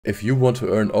If you want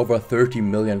to earn over 30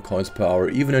 million coins per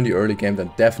hour even in the early game, then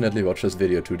definitely watch this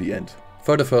video to the end.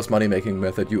 For the first money making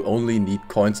method, you only need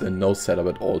coins and no setup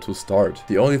at all to start.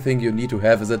 The only thing you need to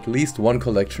have is at least one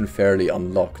collection fairly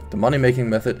unlocked. The money making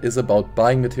method is about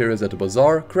buying materials at the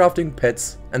bazaar, crafting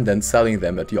pets, and then selling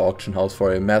them at the auction house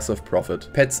for a massive profit.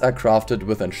 Pets are crafted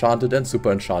with enchanted and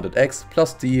super enchanted eggs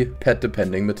plus the pet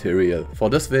depending material. For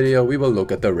this video we will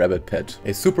look at the rabbit pet.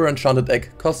 A super enchanted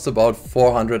egg costs about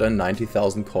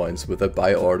 490,000 coins with a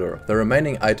buy order. The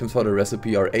remaining items for the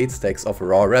recipe are 8 stacks of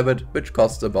raw rabbit, which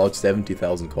costs about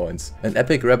 70,000 coins. An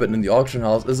epic rabbit in the auction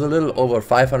house is a little over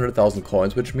 500,000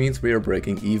 coins, which means we are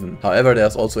breaking even. However,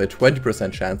 there's also a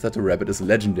 20% chance that the rabbit is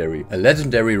legendary. A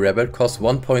legendary rabbit costs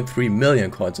 1.3 million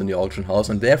coins in the auction house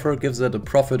and therefore gives it a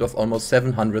profit of almost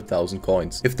 700,000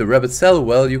 coins. If the rabbits sell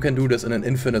well, you can do this in an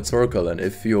infinite circle, and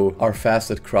if you are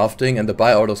fast at crafting and the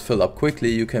buy orders fill up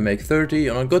quickly, you can make 30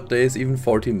 and on good days even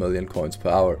 40 million coins per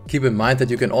hour. Keep in mind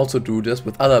that you can also do this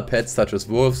with other pets such as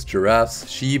wolves, giraffes,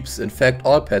 sheep, in fact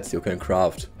all pets you can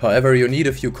craft. However, you need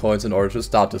a few coins in order to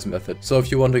start this method. So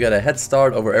if you want to get a head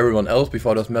start over everyone else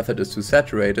before this method is too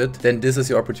saturated, then this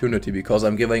is your opportunity, because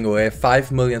I'm giving away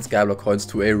 5 million SkyBlock coins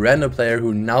to a random player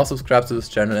who now subscribes to this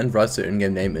channel and writes their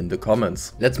in-game name in the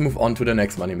comments. Let's move on to the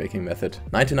next money making method.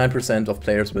 99% of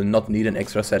players will not need an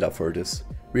extra setup for this.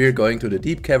 We are going to the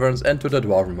deep caverns and to the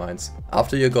dwarven mines.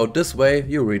 After you go this way,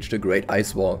 you reach the great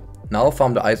ice wall. Now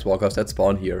farm the ice walkers that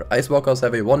spawn here. Ice walkers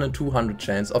have a 1 in 200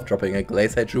 chance of dropping a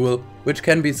glacier jewel, which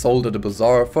can be sold at the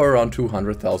bazaar for around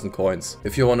 200,000 coins.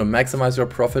 If you want to maximize your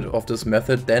profit of this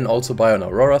method, then also buy an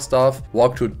aurora staff,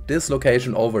 walk to this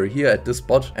location over here at this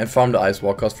spot and farm the ice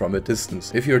walkers from a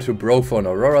distance. If you're too broke for an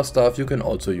aurora staff, you can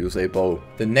also use a bow.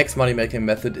 The next money making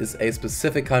method is a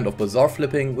specific kind of bazaar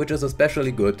flipping, which is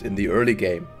especially good in the early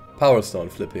game. Power Stone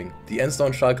flipping. The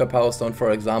Endstone Shulker Power Stone,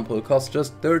 for example, costs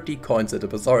just 30 coins at the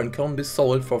bazaar and can be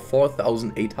sold for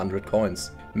 4,800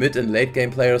 coins. Mid and late game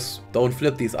players don't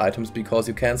flip these items because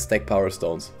you can't stack Power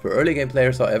Stones. For early game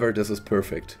players, however, this is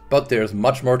perfect. But there's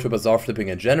much more to bazaar flipping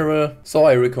in general, so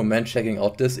I recommend checking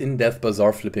out this in-depth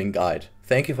bazaar flipping guide.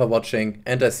 Thank you for watching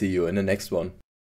and I see you in the next one.